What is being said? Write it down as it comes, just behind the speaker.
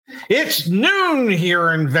It's noon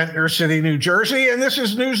here in Ventnor City, New Jersey, and this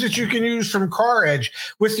is news that you can use from Car Edge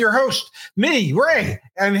with your host, me, Ray,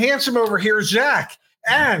 and handsome over here, Zach.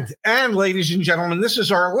 And ladies and gentlemen, this is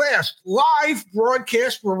our last live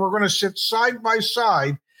broadcast where we're going to sit side by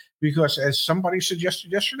side because, as somebody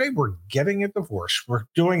suggested yesterday, we're getting a divorce. We're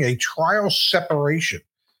doing a trial separation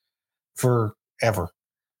forever.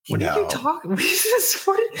 What are you talking?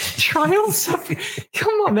 Trials?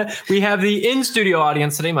 Come on, man. We have the in-studio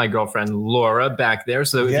audience today. My girlfriend Laura back there.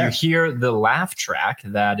 So if you hear the laugh track,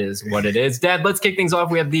 that is what it is. Dad, let's kick things off.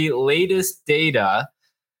 We have the latest data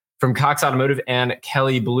from Cox Automotive and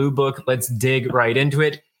Kelley Blue Book. Let's dig right into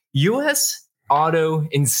it. U.S. auto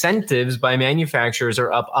incentives by manufacturers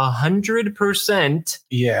are up 100%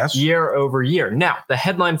 year over year. Now, the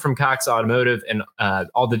headline from Cox Automotive and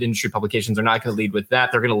all the industry publications are not going to lead with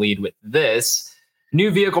that. They're going to lead with this.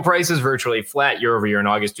 New vehicle prices virtually flat year over year in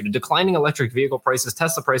August due to declining electric vehicle prices.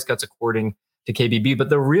 Tesla price cuts according to KBB. But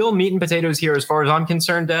the real meat and potatoes here, as far as I'm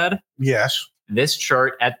concerned, Dad. Yes. This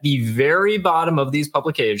chart at the very bottom of these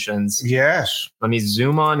publications. Yes. Let me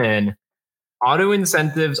zoom on in. Auto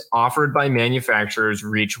incentives offered by manufacturers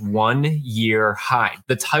reach 1 year high.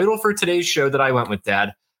 The title for today's show that I went with,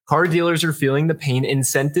 Dad, car dealers are feeling the pain.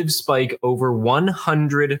 Incentives spike over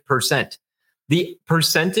 100%. The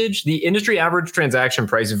percentage, the industry average transaction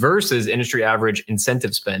price versus industry average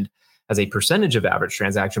incentive spend as a percentage of average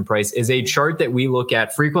transaction price is a chart that we look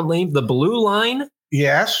at frequently. The blue line.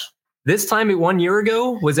 Yes. This time 1 year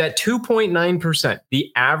ago was at 2.9%.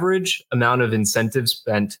 The average amount of incentive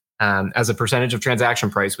spent as a percentage of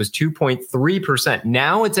transaction price was 2.3%.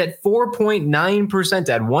 Now it's at 4.9%.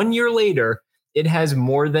 At 1 year later, it has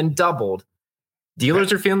more than doubled.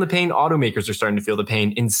 Dealers are feeling the pain. Automakers are starting to feel the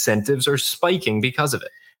pain. Incentives are spiking because of it.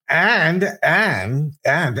 And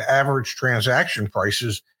average transaction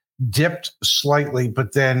prices dipped slightly,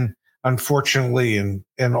 but then unfortunately in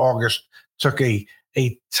August took a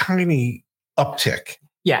tiny uptick.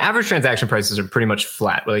 Yeah, average transaction prices are pretty much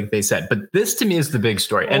flat, like they said. But this to me is the big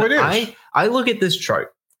story. And it is. I look at this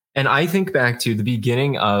chart and I think back to the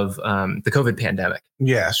beginning of the COVID pandemic.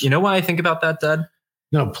 Yes. You know why I think about that, Dad?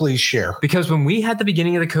 No, please share. Because when we had the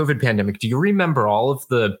beginning of the COVID pandemic, do you remember all of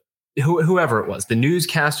the, whoever it was, the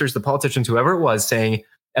newscasters, the politicians, whoever it was, saying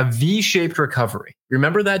a V-shaped recovery?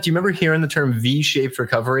 Remember that? Do you remember hearing the term V-shaped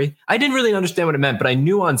recovery? I didn't really understand what it meant, but I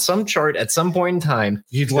knew on some chart at some point in time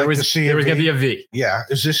there was going to be a V. Yeah.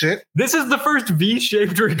 Is this it? This is the first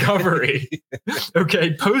V-shaped recovery.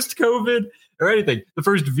 Okay. Post-COVID or anything. The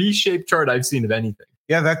first V-shaped chart I've seen of anything.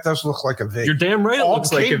 Yeah, that does look like a V. You're damn right. It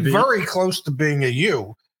looks like a V. Very close to being a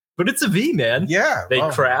U. But it's a V, man. Yeah. They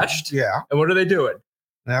crashed. Yeah. And what are they doing?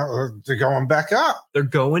 Now they're going back up. They're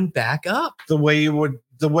going back up. The way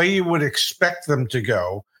you would expect them to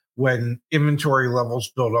go when inventory levels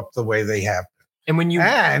build up the way they have. And when you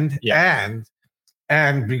and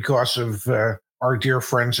because of our dear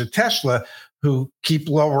friends at Tesla who keep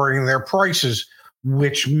lowering their prices,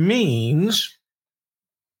 which means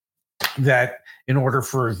that in order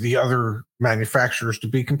for the other manufacturers to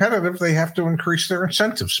be competitive, they have to increase their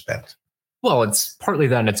incentive spend. Well, it's partly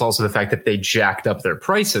that, and it's also the fact that they jacked up their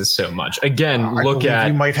prices so much. Again,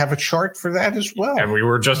 you might have a chart for that as well. And we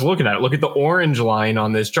were just looking at it. Look at the orange line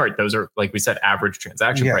on this chart. Those are, like we said, average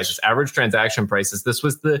transaction prices. Average transaction prices. This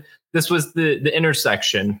was the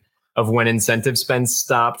intersection of when incentive spend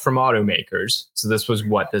stopped from automakers. So this was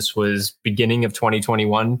what? This was beginning of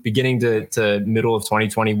 2021, beginning to middle of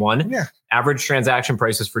 2021. Yeah. Average transaction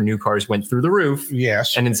prices for new cars went through the roof.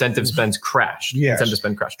 Yes. And incentive spends crashed. Yes. Incentive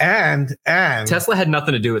spend crashed. And Tesla had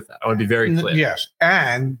nothing to do with that. I want to be very clear. Yes.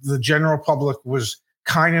 And the general public was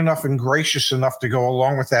kind enough and gracious enough to go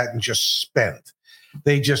along with that and just spend.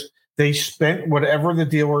 They spent whatever the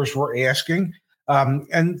dealers were asking.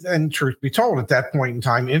 And truth be told, at that point in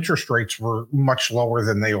time, interest rates were much lower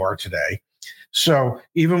than they are today. So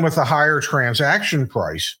even with a higher transaction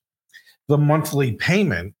price, the monthly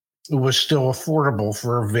payment was still affordable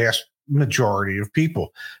for a vast majority of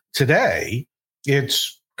people. Today,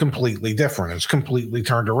 it's completely different. It's completely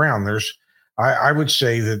turned around. I would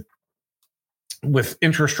say that with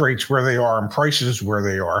interest rates where they are and prices where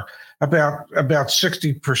they are, about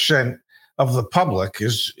 60% of the public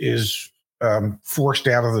is forced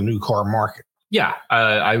out of the new car market. Yeah,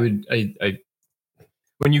 I would.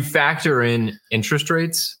 When you factor in interest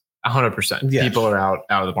rates, 100%, people are out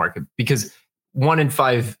of the market because 1 in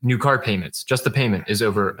 5 new car payments, just the payment, is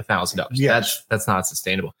over $1,000. Yes. That's not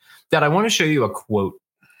sustainable. Dad, I want to show you a quote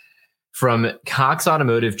from Cox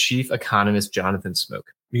Automotive chief economist Jonathan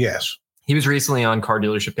Smoke. Yes. He was recently on Car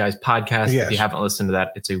Dealership Guy's podcast. Yes. If you haven't listened to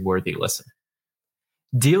that, it's a worthy listen.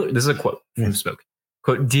 This is a quote from Smoke.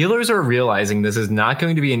 Quote, dealers are realizing this is not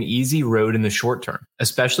going to be an easy road in the short term,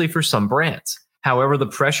 especially for some brands. However, the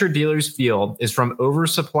pressure dealers feel is from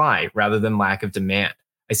oversupply rather than lack of demand.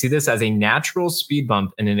 I see this as a natural speed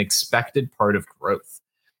bump and an expected part of growth.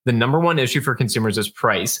 The number one issue for consumers is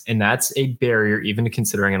price, and that's a barrier even to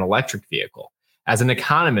considering an electric vehicle. As an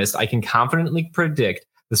economist, I can confidently predict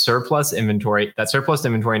that surplus inventory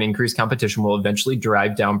and increased competition will eventually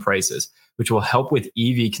drive down prices, which will help with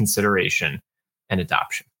EV consideration and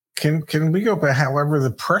adoption. Can we go back? However,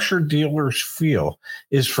 the pressure dealers feel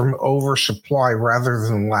is from oversupply rather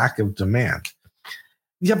than lack of demand.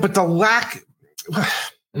 Yeah, but the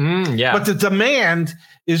but the demand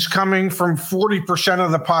is coming from 40%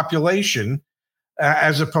 of the population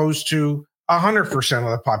as opposed to 100%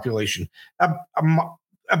 of the population.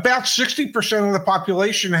 About 60% of the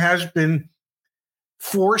population has been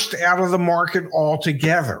forced out of the market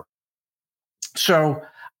altogether. So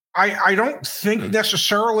I don't think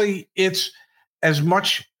necessarily it's as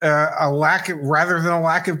much rather than a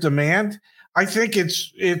lack of demand. I think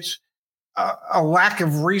it's a lack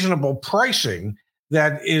of reasonable pricing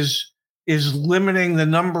that is limiting the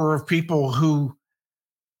number of people who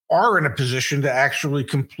are in a position to actually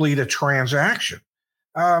complete a transaction.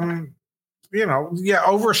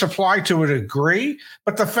 Oversupply to a degree,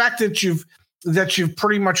 but the fact that you've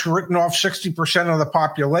pretty much written off 60% of the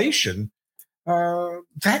population,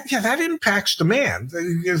 that impacts demand.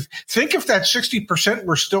 Think if that 60%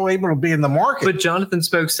 were still able to be in the market. But Jonathan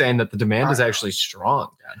spoke saying that the demand is actually strong,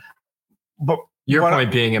 Dad. But your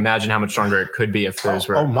point being, imagine how much stronger it could be if those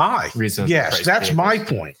were reasons. Yes, that's vehicles. My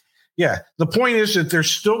point. Yeah, the point is that there's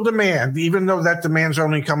still demand, even though that demand's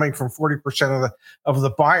only coming from 40% of the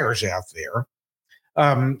buyers out there,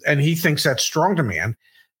 and he thinks that's strong demand.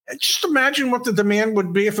 Just imagine what the demand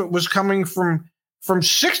would be if it was coming from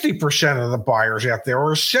 60% of the buyers out there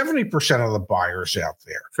or 70% of the buyers out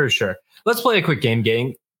there. For sure. Let's play a quick game,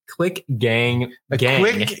 gang. Quick game,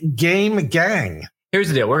 gang. Here's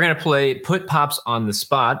the deal. We're going to put Pops on the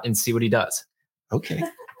spot and see what he does. Okay.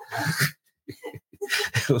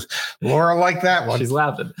 Laura liked that one. She's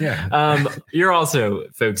laughing. Yeah. You're also,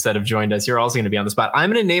 folks that have joined us, you're also going to be on the spot. I'm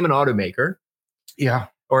going to name an automaker. Yeah.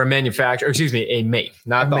 Or a manufacturer, excuse me, a make,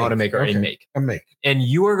 not the automaker, okay. A make. And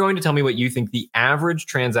you are going to tell me what you think the average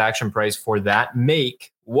transaction price for that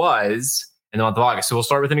make was in the month of August. So we'll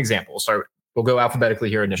start with an example. We'll go alphabetically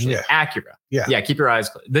here initially. Yeah. Acura. Yeah. Keep your eyes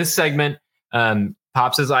closed. This segment,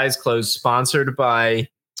 Pops' Eyes Closed, sponsored by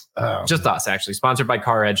just us, actually. Sponsored by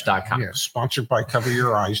CarEdge.com. Yeah, sponsored by Cover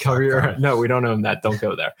Your Eyes. No, we don't own that. Don't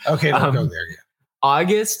go there. Okay, don't go there yet.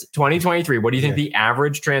 August 2023, what do you think the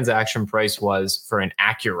average transaction price was for an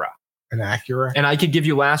Acura? An Acura? And I could give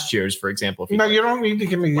you last year's, for example. No, you don't need to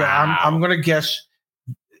give me that. I'm going to guess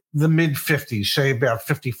the mid-50s, say about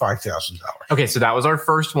 $55,000. Okay, so that was our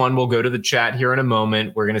first one. We'll go to the chat here in a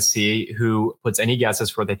moment. We're going to see who puts any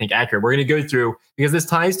guesses for what they think Acura. We're going to go through, because this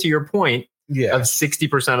ties to your point of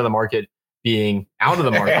 60% of the market being out of the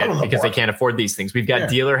market because they can't afford these things. We've got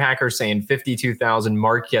Dealer Hacker saying 52,000,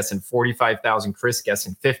 Mark guessing 45,000, Chris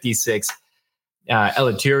guessing 56,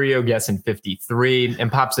 Eleuterio guessing 53,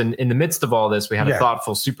 and Pops in the midst of all this, we had a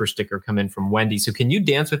thoughtful super sticker come in from Wendy. So can you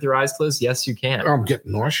dance with your eyes closed? Yes, you can. Oh, I'm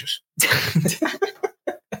getting nauseous.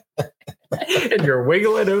 And you're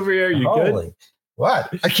wiggling over here. You good?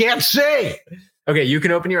 What? I can't see. Okay, you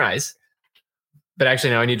can open your eyes. But actually,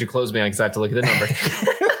 now I need you to close me because I have to look at the number.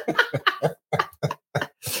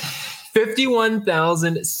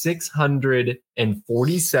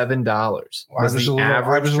 $51,647 was the average.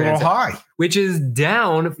 I was a little high, which is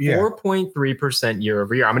down 4.3% year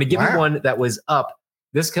over year. I'm going to give you one that was up.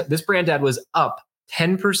 This brand ad was up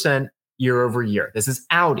 10% year over year. This is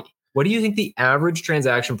Audi. What do you think the average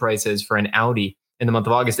transaction price is for an Audi in the month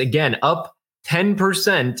of August? Again, up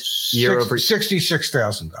 10% year over year.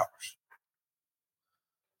 $66,000.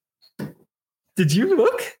 Did you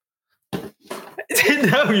look?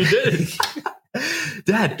 No, you didn't.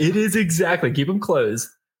 Dad, it is exactly, keep them closed.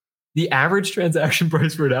 The average transaction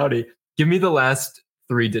price for an Audi, give me the last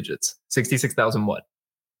three digits. 66,000 what?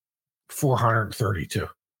 432.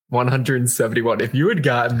 171. If you had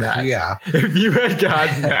gotten that. Yeah. If you had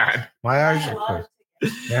gotten that. My eyes are closed.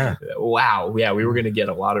 Yeah. Wow. Yeah, we were going to get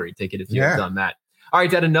a lottery ticket if you had done that. All right,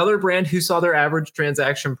 Dad, another brand who saw their average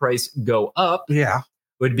transaction price go up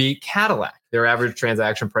would be Cadillac. Their average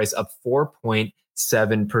transaction price up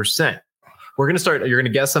 4.7%. We're going to start. You're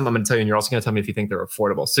going to guess them. I'm going to tell you, and you're also going to tell me if you think they're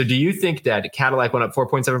affordable. So do you think that Cadillac went up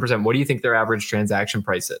 4.7%? What do you think their average transaction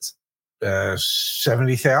price is?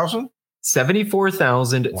 $70,000?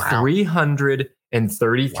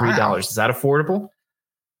 $74,333. Wow. Is that affordable?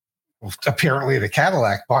 Well, apparently the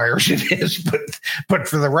Cadillac buyers it is, but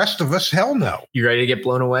for the rest of us, hell no. You ready to get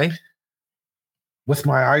blown away? With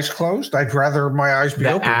my eyes closed, I'd rather my eyes be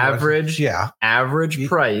open. Average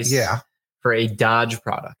price for a Dodge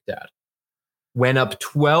product, Dad, went up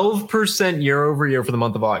 12% year over year for the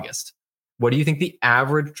month of August. What do you think the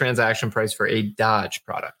average transaction price for a Dodge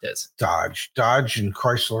product is? Dodge and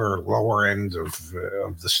Chrysler are lower end of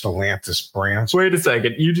the Stellantis brands. Wait a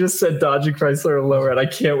second. You just said Dodge and Chrysler are lower end. I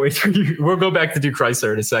can't wait for you. We'll go back to do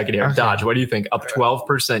Chrysler in a second here. Okay. Dodge, what do you think? Up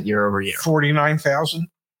 12% year over year. 49,000?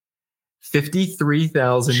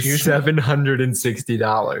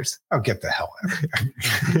 $53,760. I'll get the hell out of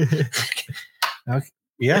here. Okay.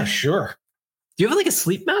 Yeah, sure. Do you have like a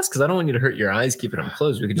sleep mask? Because I don't want you to hurt your eyes keeping them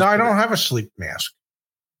closed. No, I don't have a sleep mask.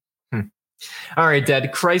 All right, Dad.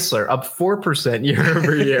 Chrysler up 4% year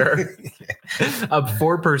over year. Up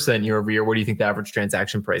 4% year over year. What do you think the average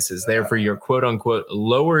transaction price is there for your quote unquote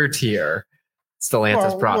lower tier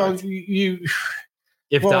Stellantis product?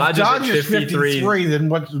 If Dodge is 53, then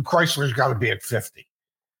what Chrysler's got to be at 50.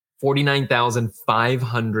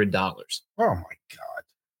 $49,500. Oh my God.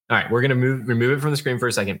 All right, we're going to remove it from the screen for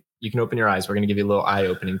a second. You can open your eyes. We're going to give you a little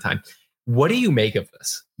eye-opening time. What do you make of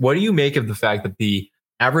this? What do you make of the fact that the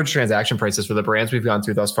average transaction prices for the brands we've gone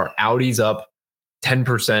through thus far, Audi's up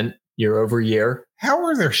 10% year over year? How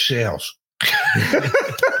are their sales?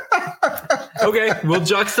 Okay, we'll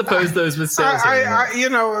juxtapose those with sales.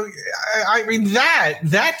 I mean,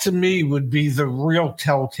 that to me would be the real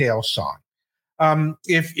telltale sign.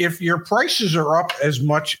 If your prices are up as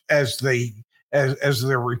much as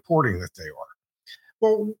they're reporting that they are,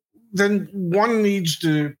 well, then one needs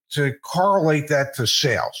to correlate that to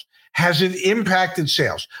sales. Has it impacted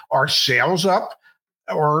sales? Are sales up,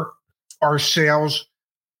 or are sales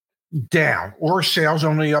down, or sales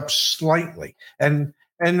only up slightly? And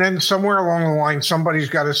then somewhere along the line, somebody's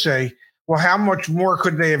got to say, well, how much more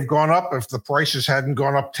could they have gone up if the prices hadn't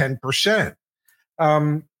gone up 10%?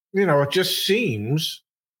 It just seems.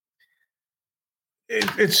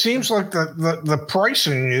 It seems like the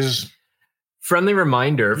pricing is. Friendly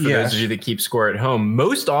reminder for those of you that keep score at home.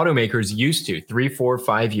 Most automakers used to 3, 4,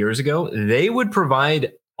 5 years ago, they would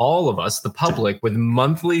provide all of us, the public, with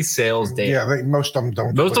monthly sales data. Yeah, most of them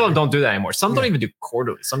don't. Most of them don't do that anymore. Some don't even do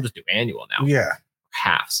quarterly. Some just do annual now. Yeah.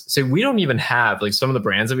 Halves. So we don't even have like some of the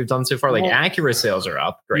brands that we've done so far. Like Acura sales are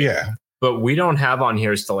up. Great. Yeah. But we don't have on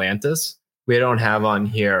here Stellantis. We don't have on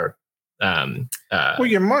here. Well,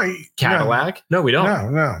 you might. Cadillac. No, we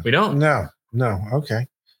don't. No. We don't. No. Okay.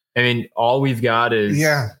 I mean, all we've got is.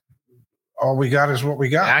 Yeah. All we got is what we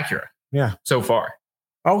got. Acura. Yeah. So far.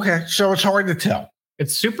 Okay. So it's hard to tell.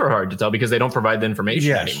 It's super hard to tell because they don't provide the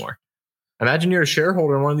information anymore. Imagine you're a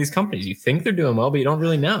shareholder in one of these companies. You think they're doing well, but you don't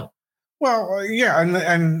really know. Well, yeah,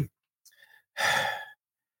 and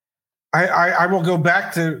I will go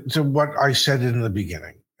back to what I said in the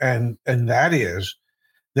beginning, and that is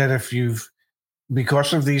that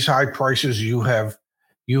because of these high prices, you have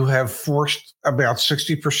forced about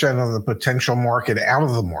 60% of the potential market out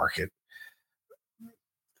of the market.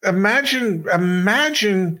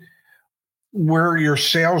 Imagine where your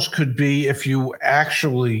sales could be if you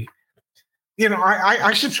actually,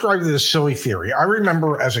 I subscribe to this silly theory. I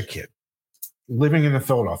remember as a kid living in the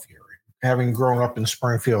Philadelphia area, having grown up in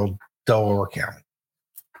Springfield, Delaware County,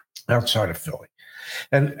 outside of Philly,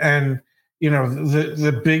 and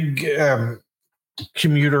the big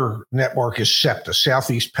commuter network is SEPTA,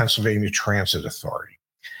 Southeast Pennsylvania Transit Authority,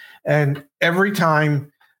 and every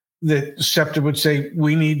time that SEPTA would say,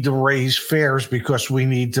 we need to raise fares because we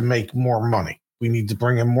need to make more money, we need to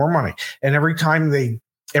bring in more money, and every time they'd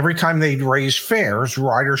raise fares,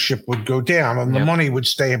 ridership would go down, and the money would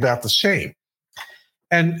stay about the same.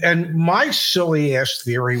 And my silly ass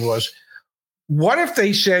theory was, what if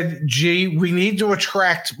they said, gee, we need to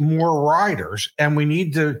attract more riders and we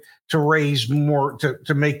need to raise more to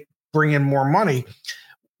bring in more money?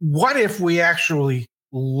 What if we actually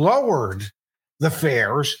lowered the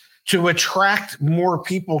fares to attract more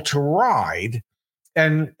people to ride,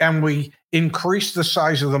 and we increased the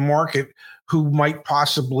size of the market who might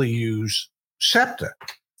possibly use SEPTA?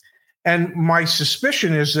 And my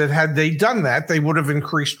suspicion is that had they done that, they would have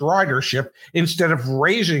increased ridership instead of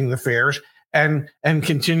raising the fares and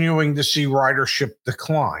continuing to see ridership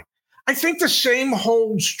decline. I think the same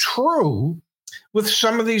holds true with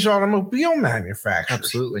some of these automobile manufacturers.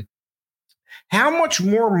 Absolutely. How much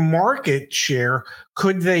more market share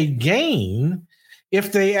could they gain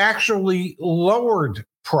if they actually lowered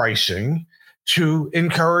pricing to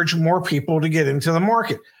encourage more people to get into the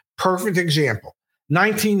market? Perfect example.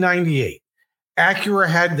 1998, Acura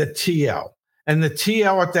had the TL, and the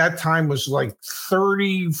TL at that time was like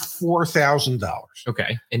 $34,000.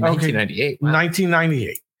 Okay. In 1998. Wow.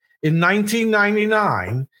 1998. In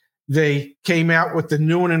 1999, they came out with the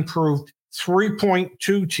new and improved 3.2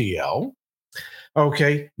 TL.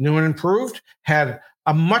 Okay. New and improved, had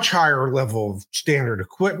a much higher level of standard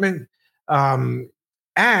equipment. And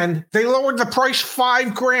they lowered the price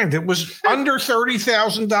 $5,000. It was under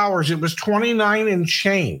 $30,000. It was 29 and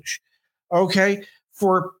change. Okay.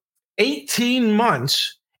 For 18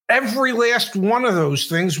 months, every last one of those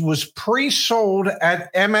things was pre-sold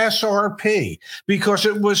at MSRP because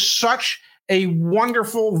it was such a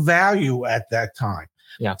wonderful value at that time.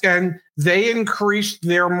 Yeah. And they increased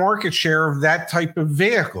their market share of that type of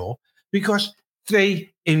vehicle because they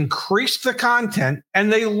increased the content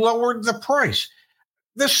and they lowered the price.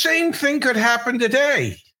 The same thing could happen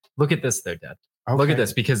today. Look at this, though, Dad. Okay. Look at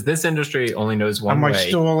this, because this industry only knows one way. Am I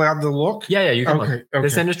still allowed to look? Yeah, you can Okay, look.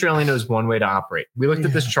 This industry only knows one way to operate. We looked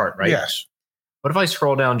at this chart, right? Yes. What if I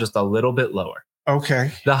scroll down just a little bit lower?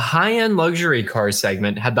 Okay. The high-end luxury car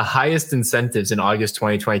segment had the highest incentives in August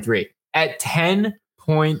 2023 at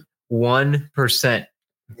 10.1%.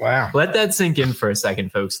 Wow. Let that sink in for a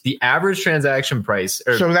second, folks. The average transaction price.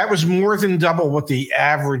 So that was more than double what the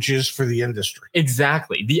average is for the industry.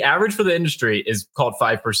 Exactly. The average for the industry is called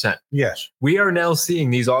 5%. Yes. We are now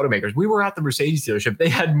seeing these automakers. We were at the Mercedes dealership. They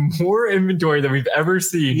had more inventory than we've ever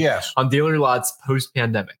seen on dealer lots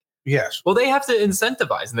post-pandemic. Yes. Well, they have to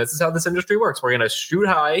incentivize, and this is how this industry works. We're going to shoot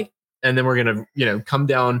high, and then we're going to, come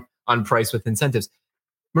down on price with incentives.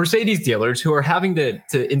 Mercedes dealers who are having to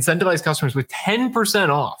incentivize customers with 10%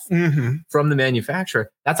 off from the manufacturer.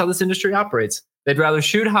 That's how this industry operates. They'd rather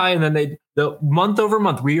shoot high, and then the month over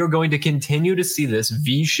month, we are going to continue to see this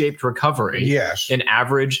V-shaped recovery in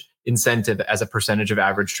average incentive as a percentage of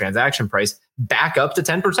average transaction price back up to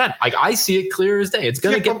 10%. Like, I see it clear as day. It's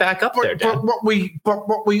going to get back up there, Dan. But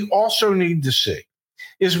what we also need to see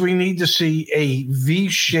is we need to see a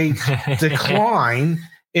V-shaped decline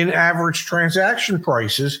in average transaction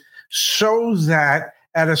prices, so that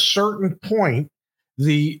at a certain point,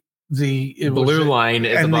 the blue line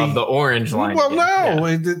is above the orange line. Well,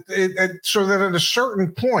 so that at a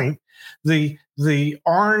certain point, the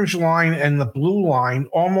orange line and the blue line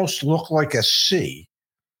almost look like a C.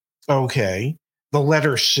 Okay, the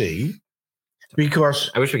letter C. Because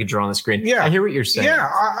I wish we could draw on the screen. Yeah, I hear what you're saying. Yeah,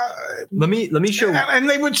 let me show. And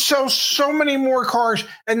they would sell so many more cars,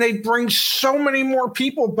 and they'd bring so many more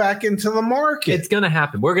people back into the market. It's going to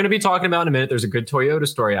happen. We're going to be talking about in a minute. There's a good Toyota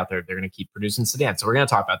story out there. They're going to keep producing sedans, so we're going to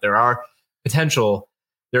talk about. There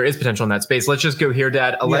is potential in that space. Let's just go here,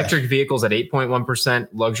 Dad. Electric vehicles at 8.1%,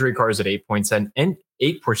 luxury cars at 8.7 and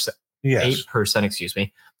 8%. Yes, 8%. Excuse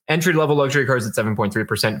me. Entry-level luxury cars at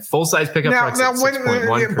 7.3%, full-size pickup trucks at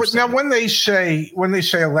 6.1%. Now, when they say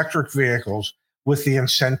electric vehicles with the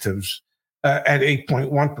incentives at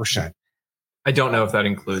 8.1%, I don't know if that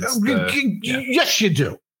includes. Yes, you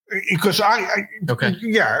do, because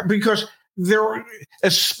because there,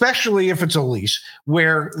 especially if it's a lease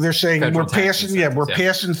where they're saying we're passing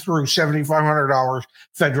through $7,500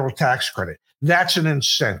 federal tax credit. That's an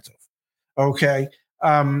incentive. Okay.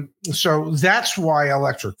 So that's why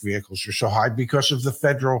electric vehicles are so high, because of the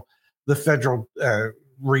federal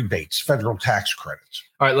rebates, federal tax credits.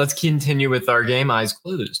 All right, let's continue with our game. Eyes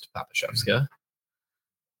closed, Papa Shevska.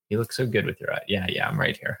 You look so good with your eye. Yeah, I'm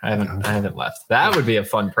right here. I haven't left. That would be a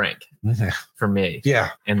fun prank for me. Yeah,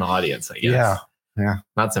 in the audience, I guess. Yeah.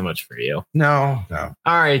 Not so much for you. No. All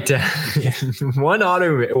right. One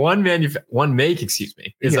make, is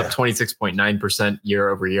up 26.9% year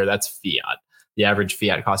over year. That's Fiat. The average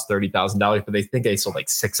Fiat costs $30,000, but they think they sold like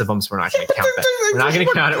 6 of them, so we're not going to count that. We're not going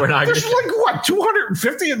to count it. We're not going to. There's like what,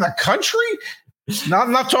 250 in the country? No,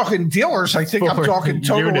 I'm not talking dealers. I think I'm talking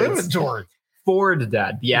total inventory. Ford,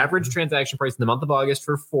 Dad. The average transaction price in the month of August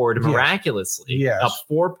for Ford, miraculously, up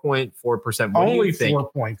 4.4%. Only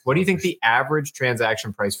 4.4%. What do you think the average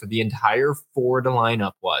transaction price for the entire Ford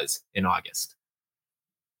lineup was in August?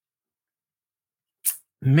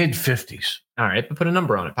 Mid-50s. All right, but put a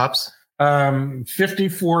number on it, Pops.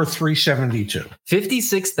 54,372.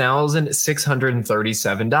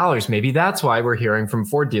 $56,637. Maybe that's why we're hearing from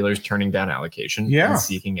Ford dealers turning down allocation and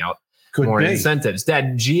seeking out more incentives.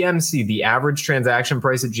 Dad, GMC, the average transaction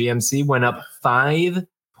price at GMC went up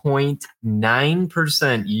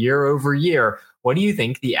 5.9% year over year. What do you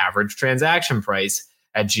think the average transaction price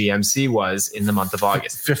at GMC was in the month of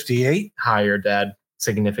August? 58. Higher, Dad.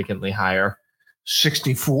 Significantly higher.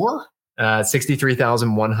 64.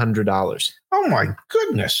 $63,100. Oh my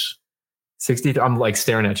goodness. I'm like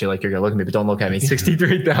staring at you like you're gonna look at me, but don't look at me.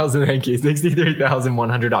 63,000. Thank you.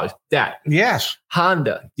 $63,100. That. Yes.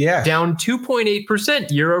 Honda. Yes. Down 2.8%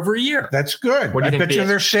 year over year. That's good. What do you think bet you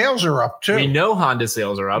their sales are up too. We know Honda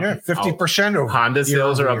sales are up. Yeah, 50% over. Honda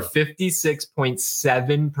sales are up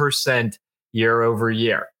 56.7% year over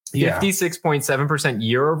year. 56.7%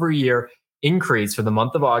 year over year increase for the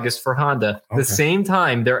month of August for Honda. The same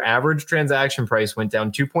time, their average transaction price went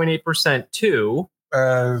down 2.8% to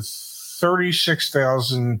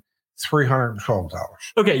 $36,312.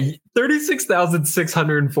 Okay,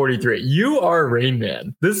 $36,643. You are Rain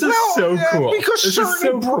Man. This is so cool. Because this is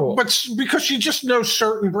so cool. But because you just know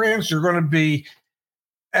certain brands are going to be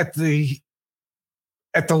at the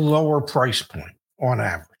lower price point on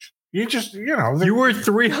average. You just, you were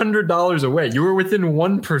 $300 away. You were within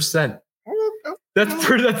 1%.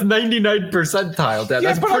 That's 99 percentile, Dad.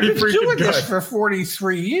 That's pretty freaking good. I've been doing this for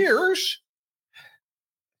 43 years.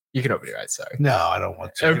 You can open your eyes. Sorry. No, I don't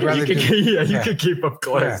want to. Okay, you can keep them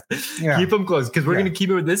closed. Yeah. Keep them closed because we're going to keep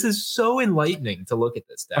it. This is so enlightening to look at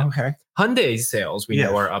this, Dad. Okay. Hyundai sales we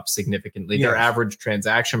know are up significantly. Their average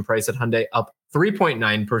transaction price at Hyundai up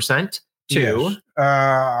 3.9% to.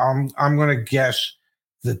 I'm going to guess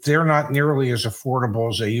that they're not nearly as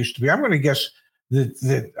affordable as they used to be. I'm going to guess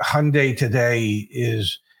that Hyundai today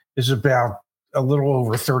is about a little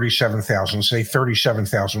over 37,000, say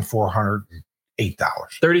 $37,408.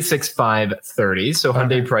 $36,530. So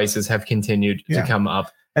Hyundai prices have continued to come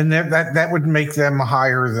up, and that would make them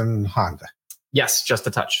higher than Honda. Yes, just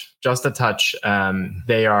a touch.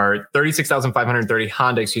 They are 36,530.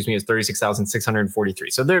 Honda, is 36,643.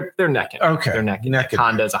 So they're neck and neck. Okay, they're neck and neck.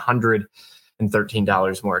 Honda is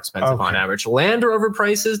 $113 more expensive on average. Land Rover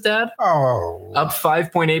prices, Dad, up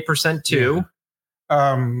 5.8% too.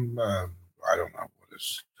 I don't know what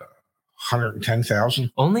is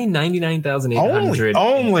 110,000. Only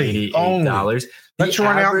 $99,888. Let's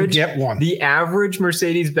run out and get one. The average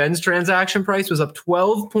Mercedes-Benz transaction price was up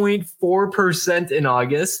 12.4% in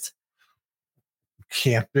August.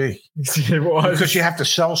 Can't be. It was. Because you have to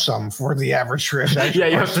sell some for the average transaction. Yeah,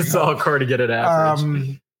 you have to sell a car to get it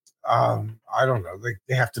average. I don't know.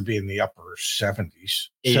 They have to be in the upper 70s.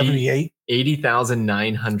 78?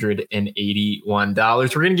 $80,981. We're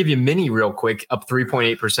going to give you Mini real quick, up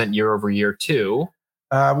 3.8% year over year too.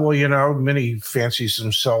 Mini fancies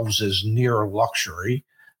themselves as near luxury.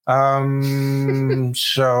 So,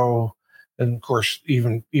 and of course,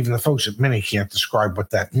 even the folks at Mini can't describe what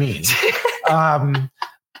that means.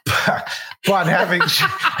 But having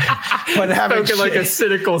spoken like a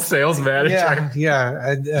cynical sales manager.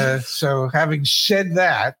 So having said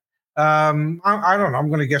that, I don't know. I'm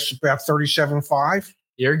going to guess about 37.5.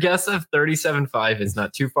 Your guess of 37.5 is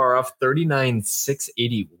not too far off.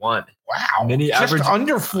 39,681. Wow, Mini just average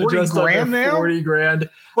under 40 grand now. 40 grand.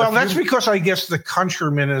 Well, that's because I guess the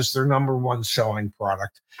Countryman is their number one selling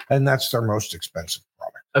product, and that's their most expensive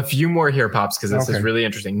product. A few more here, Pops, because this is really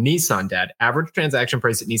interesting. Nissan, Dad, average transaction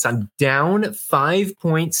price at Nissan down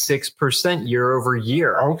 5.6% year over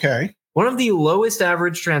year. Okay. One of the lowest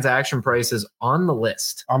average transaction prices on the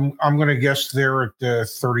list. I'm going to guess they're at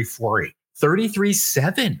 34.8.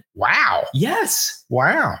 33.7. Wow. Yes.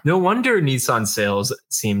 Wow. No wonder Nissan sales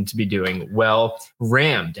seem to be doing well.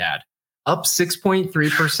 Ram, Dad, up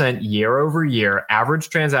 6.3% year over year. Average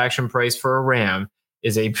transaction price for a Ram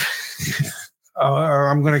is a...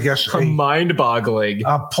 I'm going to guess mind-boggling.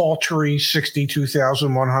 A paltry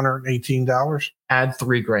 $62,118. Add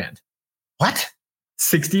 $3,000. What?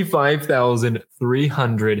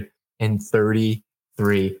 $65,333.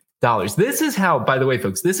 This is how, by the way,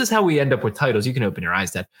 folks, this is how we end up with titles. You can open your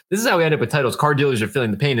eyes, Dad. This is how we end up with titles. Car dealers are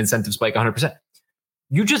feeling the pain. Incentive spike 100%.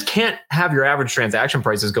 You just can't have your average transaction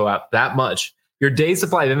prices go up that much. Your day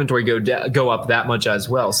supply of inventory go up that much as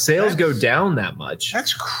well. Sales go down that much.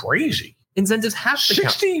 That's crazy. Incentives have to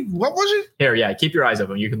 60. What was it? Here, keep your eyes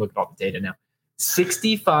open. You can look at all the data now.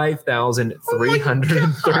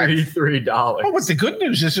 $65,333. Oh, but the good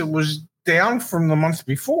news is it was down from the month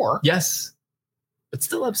before. Yes, but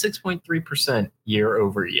still up 6.3% year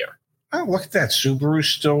over year. Oh, look at that. Subaru's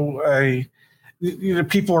still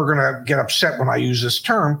people are going to get upset when I use this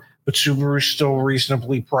term, but Subaru's still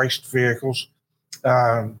reasonably priced vehicles.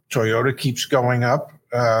 Toyota keeps going up.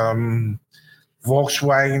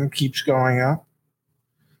 Volkswagen keeps going up.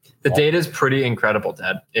 The data is pretty incredible,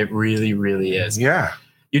 Dad. It really, really is. Yeah.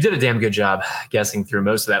 You did a damn good job guessing through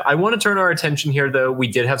most of that. I want to turn our attention here, though. We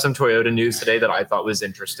did have some Toyota news today that I thought was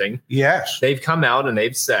interesting. Yes. They've come out and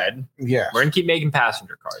they've said, yes, we're going to keep making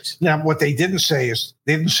passenger cars. Now, what they didn't say is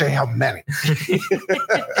they didn't say how many.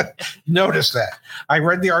 Notice that. I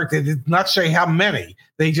read the article. They did not say how many.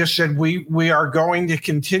 They just said, we are going to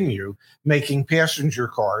continue making passenger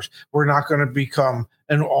cars. We're not going to become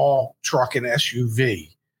an all truck and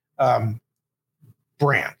SUV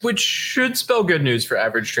brand. Which should spell good news for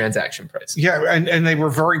average transaction price. Yeah, and they were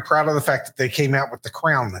very proud of the fact that they came out with the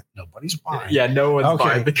Crown that nobody's buying. Yeah, no one's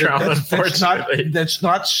buying the Crown, unfortunately. That's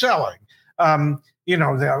not selling. Now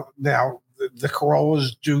the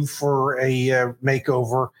Corolla's due for a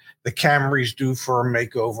makeover. The Camry's due for a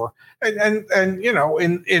makeover.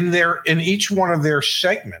 And in each one of their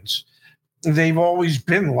segments, they've always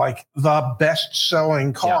been like the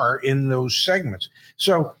best-selling car in those segments.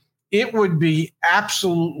 So it would be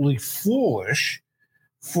absolutely foolish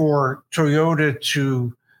for Toyota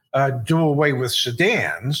to do away with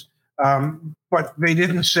sedans, but they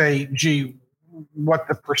didn't say, gee, what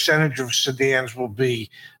the percentage of sedans will be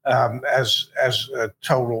as a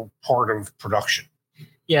total part of production.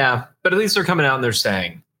 Yeah, but at least they're coming out and they're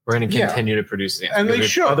saying, we're going to continue to produce sedans. And they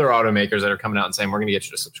should. Other automakers that are coming out and saying, we're going to get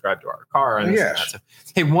you to subscribe to our car. And yes.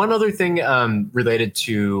 Hey, one other thing related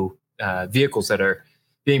to vehicles that are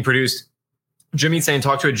being produced. Jimmy's saying,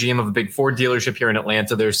 talk to a GM of a big Ford dealership here in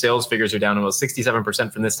Atlanta. Their sales figures are down almost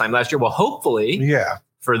 67% from this time last year. Well, hopefully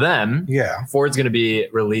for them, Ford's going to be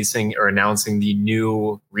releasing or announcing the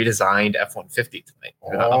new redesigned F-150 tonight,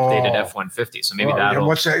 or the updated F-150. So maybe that'll...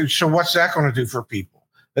 What's that going to do for people?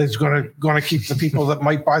 It's going to keep the people that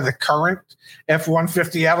might buy the current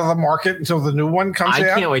F-150 out of the market until the new one comes out.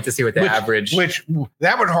 I can't wait to see what the average... Which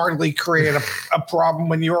that would hardly create a problem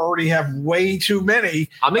when you already have way too many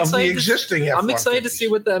of the existing F-150s. I'm excited to see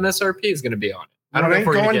what the MSRP is going to be on it. I don't know if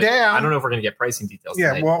we're going down. I don't know if we're going to get pricing details.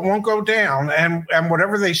 Yeah, tonight. well, it won't go down. And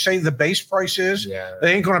whatever they say the base price is,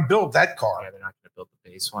 they ain't going to build that car. Yeah, they're not going to build the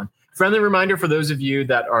base one. Friendly reminder for those of you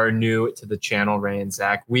that are new to the channel, Ray and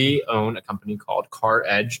Zach, we own a company called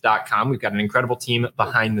CarEdge.com. We've got an incredible team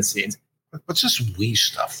behind the scenes. What's this we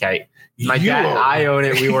stuff? Okay. My dad, I own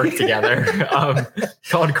it. We work together.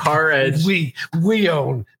 Called CarEdge. We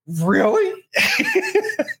own. Really?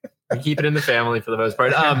 We keep it in the family for the most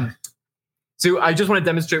part. So I just want to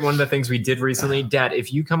demonstrate one of the things we did recently. Dad,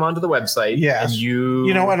 if you come onto the website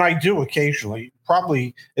and and I do occasionally,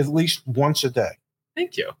 probably at least once a day.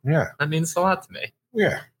 Thank you. Yeah. That means a lot to me.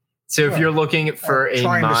 Yeah. So if you're looking for a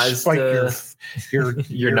Mazda,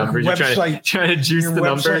 your numbers, you're trying to juice the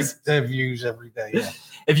numbers. Views every day. Yeah.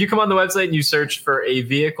 If you come on the website and you search for a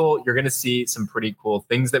vehicle, you're going to see some pretty cool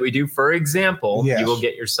things that we do. For example, you will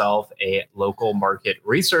get yourself a local market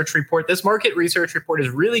research report. This market research report is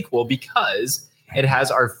really cool because it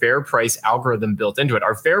has our fair price algorithm built into it.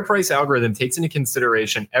 Our fair price algorithm takes into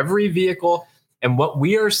consideration every vehicle and what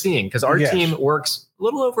we are seeing, because our team works a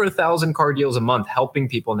little over 1,000 car deals a month, helping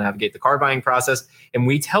people navigate the car buying process. And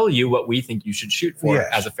we tell you what we think you should shoot for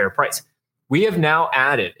as a fair price. We have now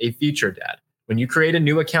added a feature, Dad. When you create a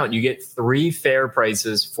new account, you get 3 fair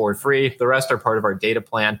prices for free. The rest are part of our data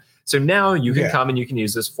plan. So now you can come and you can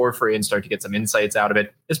use this for free and start to get some insights out of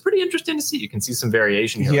it. It's pretty interesting to see. You can see some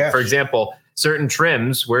variation here. For example, certain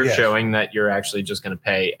trims, we're showing that you're actually just going to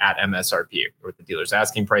pay at MSRP or what the dealer's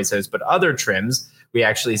asking price is. But other trims, we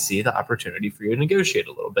actually see the opportunity for you to negotiate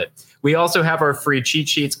a little bit. We also have our free cheat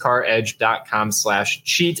sheets,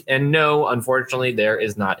 caredge.com/cheat. And no, unfortunately, there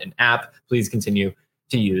is not an app. Please continue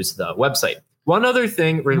to use the website. One other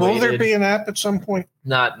thing related. Will there be an app at some point?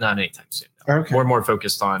 Not anytime soon. No. Okay. We're more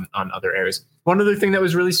focused on other areas. One other thing that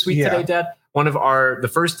was really sweet today, Dad, the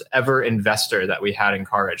first ever investor that we had in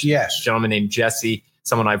CarEdge. Yes. A gentleman named Jesse,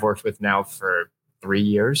 someone I've worked with now for 3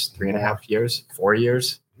 years, 3.5 years, 4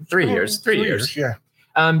 years, 3 years, 3 years. Yeah.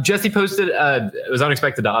 Jesse posted, it was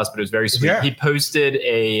unexpected to us, but it was very sweet. Yeah. He posted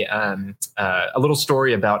a little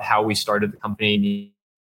story about how we started the company.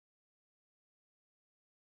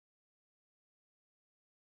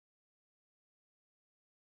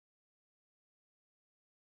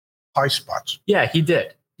 High spots. Yeah, he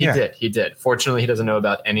did. He did. Fortunately, he doesn't know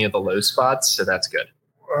about any of the low spots, so that's good.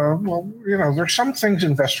 Well, there's some things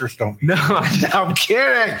investors don't. No, I'm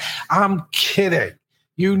kidding.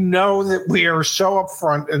 You know that we are so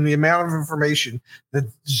upfront, and the amount of information that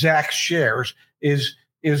Zach shares is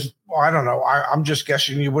I don't know. I'm just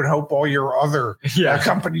guessing. You would hope all your other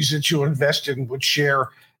companies that you invest in would share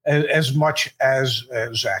as much as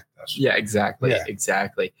Zach does. Yeah, exactly.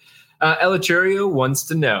 Exactly. Eleuterio wants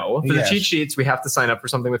to know, for the cheat sheets, we have to sign up for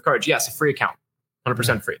something with CarEdge. Yes, a free account.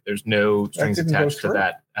 100% free. There's no strings attached to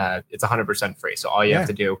that. It's 100% free. So all you have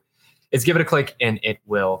to do is give it a click and it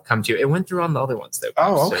will come to you. It went through on the other ones though.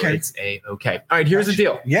 Oh, okay. So it's okay. All right, here's the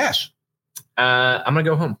deal. Yes. I'm going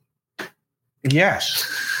to go home.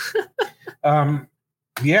 Yes.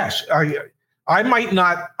 Yes. I might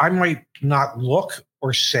not look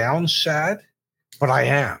or sound sad, but I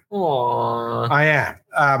am. Aww. I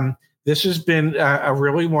am. This has been a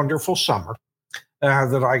really wonderful summer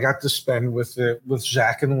that I got to spend with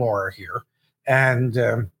Zach and Laura here, and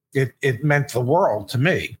it meant the world to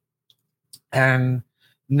me. And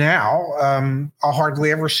now I'll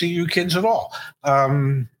hardly ever see you kids at all.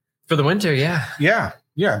 For the winter, yeah.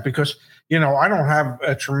 Yeah, because I don't have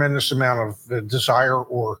a tremendous amount of desire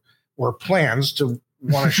or plans to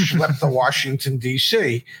want to schlep to Washington,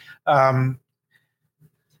 D.C.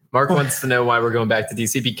 Mark wants to know why we're going back to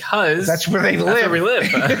DC because that's where they live. That's where we live.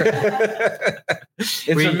 It's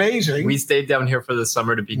amazing. We stayed down here for the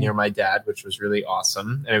summer to be near my dad, which was really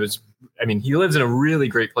awesome. And he lives in a really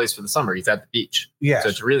great place for the summer. He's at the beach. Yeah. So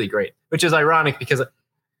it's really great, which is ironic because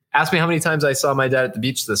ask me how many times I saw my dad at the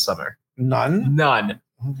beach this summer. None.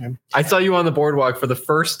 Okay. I saw you on the boardwalk for the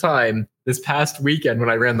first time this past weekend when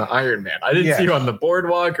I ran the Ironman. I didn't see you on the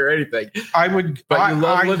boardwalk or anything. But you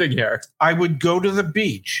love living here. I would go to the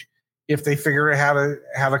beach if they figured out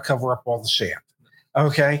how to cover up all the sand.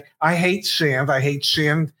 Okay, I hate sand. I hate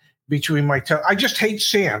sand between my toes. I just hate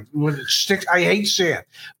sand when it sticks. I hate sand.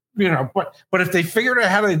 But if they figured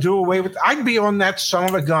out how to do away with, I'd be on that son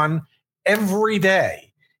of a gun every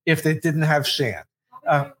day if they didn't have sand.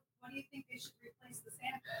 What do you think they should replace the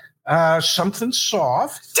sand with? Something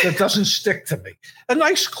soft that doesn't stick to me. A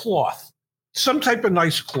nice cloth, some type of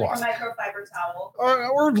nice cloth. Like a microfiber towel.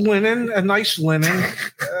 Or linen, a nice linen,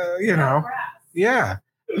 Grass. Yeah.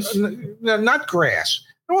 Not grass.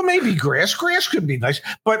 Well, maybe grass. Grass could be nice.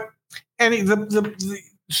 But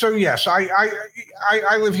so yes,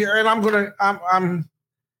 I live here and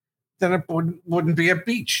then it wouldn't be a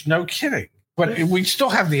beach. No kidding. But we still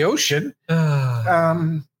have the ocean.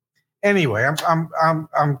 Anyway,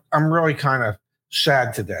 I'm really kind of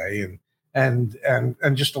sad today and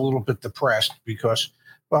just a little bit depressed because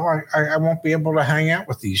I won't be able to hang out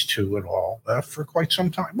with these two at all for quite some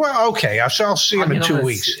time. Well, okay, so I'll see them in 2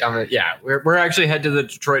 weeks. We're actually headed to the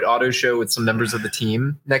Detroit Auto Show with some members of the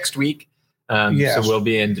team next week. So we'll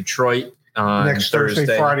be in Detroit on next Thursday,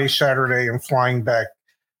 Friday, Saturday, and flying back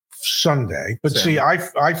Sunday. But see, I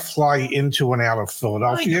fly into and out of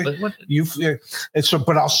Philadelphia.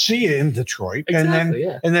 But I'll see you in Detroit, exactly,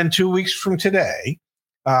 and then 2 weeks from today,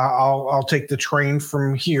 I'll take the train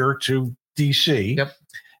from here to DC. Yep.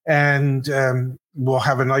 And we'll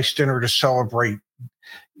have a nice dinner to celebrate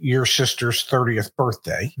your sister's 30th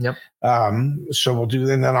birthday. Yep. So we'll do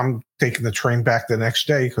that. And then I'm taking the train back the next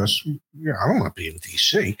day because I don't want to be in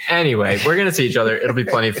DC. Anyway, we're going to see each other. It'll be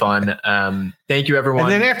plenty of fun. Thank you,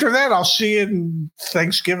 everyone. And then after that, I'll see you in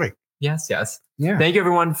Thanksgiving. Yes. Yeah. Thank you,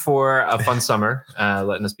 everyone, for a fun summer,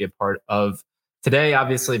 letting us be a part of today,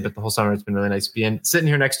 obviously, but the whole summer. It's been really nice being sitting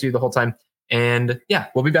here next to you the whole time. And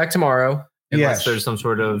we'll be back tomorrow. Unless there's some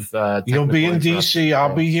sort of you'll be in DC.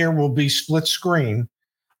 I'll be here. We'll be split screen.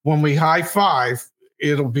 When we high five,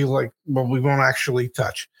 it'll be like, we won't actually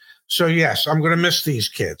touch. So yes, I'm going to miss these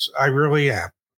kids. I really am.